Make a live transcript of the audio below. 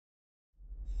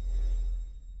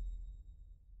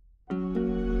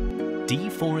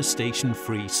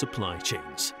deforestation-free supply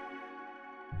chains.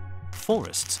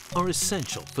 Forests are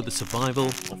essential for the survival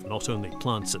of not only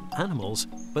plants and animals,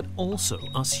 but also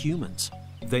us humans.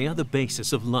 They are the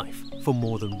basis of life for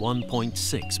more than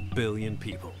 1.6 billion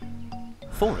people.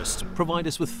 Forests provide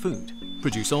us with food,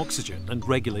 produce oxygen and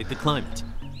regulate the climate.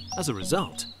 As a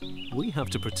result, we have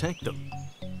to protect them.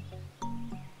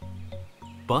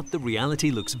 But the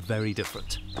reality looks very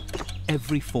different.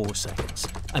 Every 4 seconds,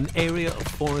 an area of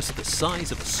forest the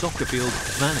size of a soccer field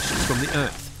vanishes from the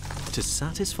earth. To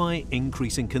satisfy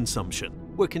increasing consumption,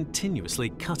 we're continuously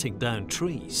cutting down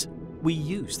trees. We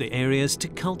use the areas to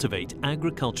cultivate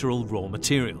agricultural raw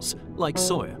materials like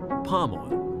soya, palm oil,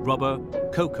 rubber,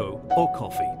 cocoa or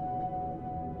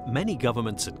coffee. Many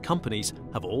governments and companies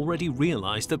have already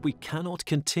realized that we cannot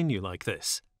continue like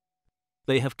this.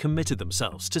 They have committed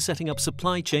themselves to setting up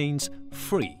supply chains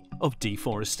free of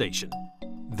deforestation.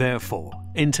 Therefore,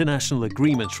 international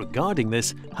agreements regarding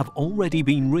this have already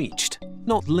been reached,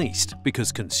 not least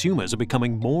because consumers are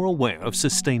becoming more aware of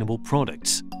sustainable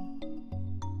products.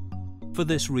 For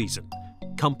this reason,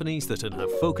 companies that are now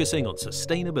focusing on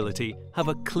sustainability have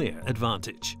a clear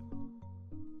advantage.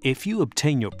 If you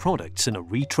obtain your products in a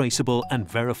retraceable and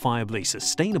verifiably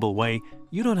sustainable way,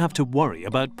 you don't have to worry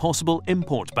about possible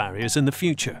import barriers in the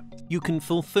future. You can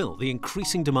fulfill the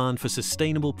increasing demand for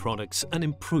sustainable products and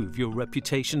improve your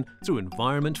reputation through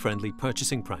environment-friendly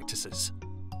purchasing practices.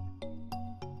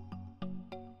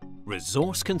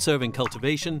 Resource-conserving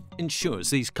cultivation ensures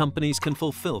these companies can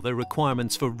fulfill their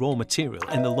requirements for raw material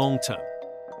in the long term.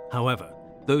 However,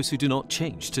 those who do not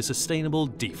change to sustainable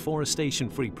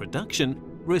deforestation-free production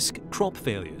risk crop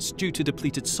failures due to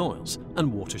depleted soils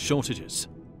and water shortages.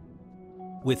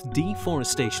 With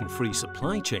deforestation-free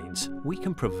supply chains, we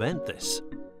can prevent this.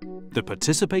 The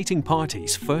participating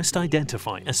parties first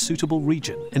identify a suitable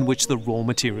region in which the raw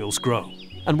materials grow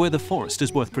and where the forest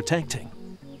is worth protecting.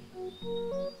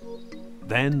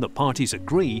 Then the parties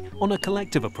agree on a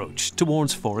collective approach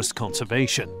towards forest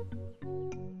conservation.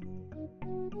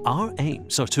 Our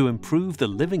aims are to improve the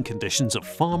living conditions of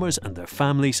farmers and their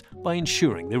families by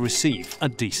ensuring they receive a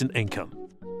decent income.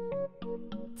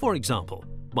 For example,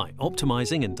 by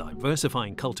optimizing and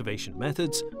diversifying cultivation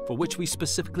methods for which we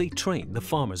specifically train the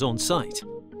farmers on site,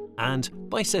 and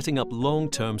by setting up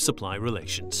long-term supply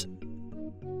relations.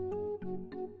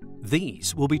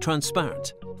 These will be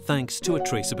transparent thanks to a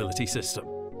traceability system.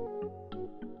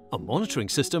 A monitoring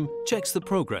system checks the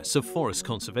progress of forest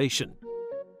conservation.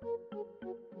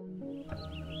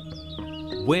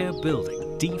 We're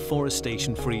building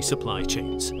deforestation-free supply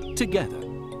chains together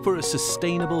for a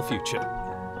sustainable future.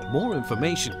 More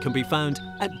information can be found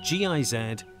at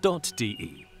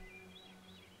giz.de.